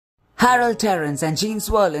Harold Terens and Jeanne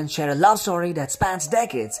Swerlin share a love story that spans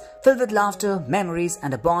decades, filled with laughter, memories,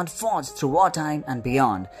 and a bond forged through wartime and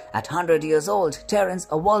beyond. At 100 years old, Terens,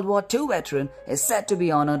 a World War II veteran, is said to be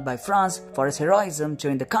honored by France for his heroism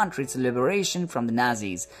during the country's liberation from the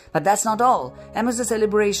Nazis. But that's not all. Amidst the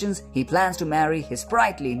celebrations, he plans to marry his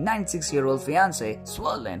sprightly 96-year-old fiancée,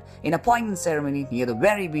 Swerlin, in a poignant ceremony near the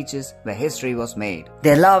very beaches where history was made.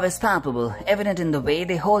 Their love is palpable, evident in the way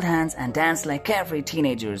they hold hands and dance like carefree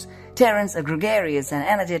teenagers. Terens, a gregarious and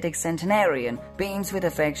energetic centenarian, beams with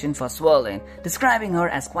affection for Swerlin, describing her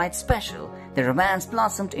as quite special. Their romance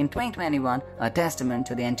blossomed in 2021, a testament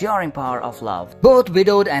to the enduring power of love. Both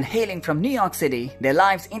widowed and hailing from New York City, their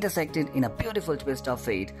lives intersected in a beautiful twist of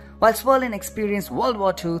fate. While Swerlin experienced World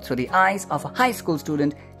War II through the eyes of a high school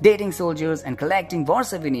student, dating soldiers and collecting war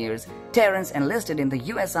souvenirs, Terens enlisted in the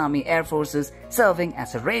US Army Air Forces, serving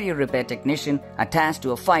as a radio repair technician attached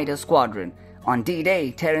to a fighter squadron. On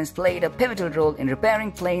D-Day, Terens played a pivotal role in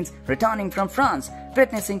repairing planes returning from France,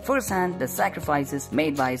 witnessing firsthand the sacrifices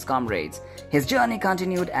made by his comrades. His journey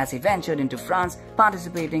continued as he ventured into France,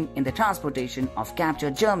 participating in the transportation of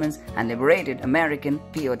captured Germans and liberated American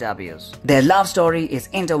POWs. Their love story is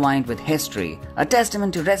intertwined with history, a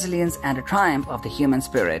testament to resilience and a triumph of the human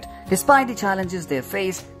spirit. Despite the challenges they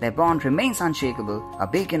face, their bond remains unshakable, a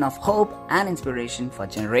beacon of hope and inspiration for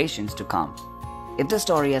generations to come. If this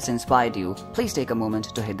story has inspired you, please take a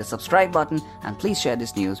moment to hit the subscribe button and please share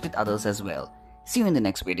this news with others as well. See you in the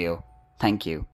next video. Thank you.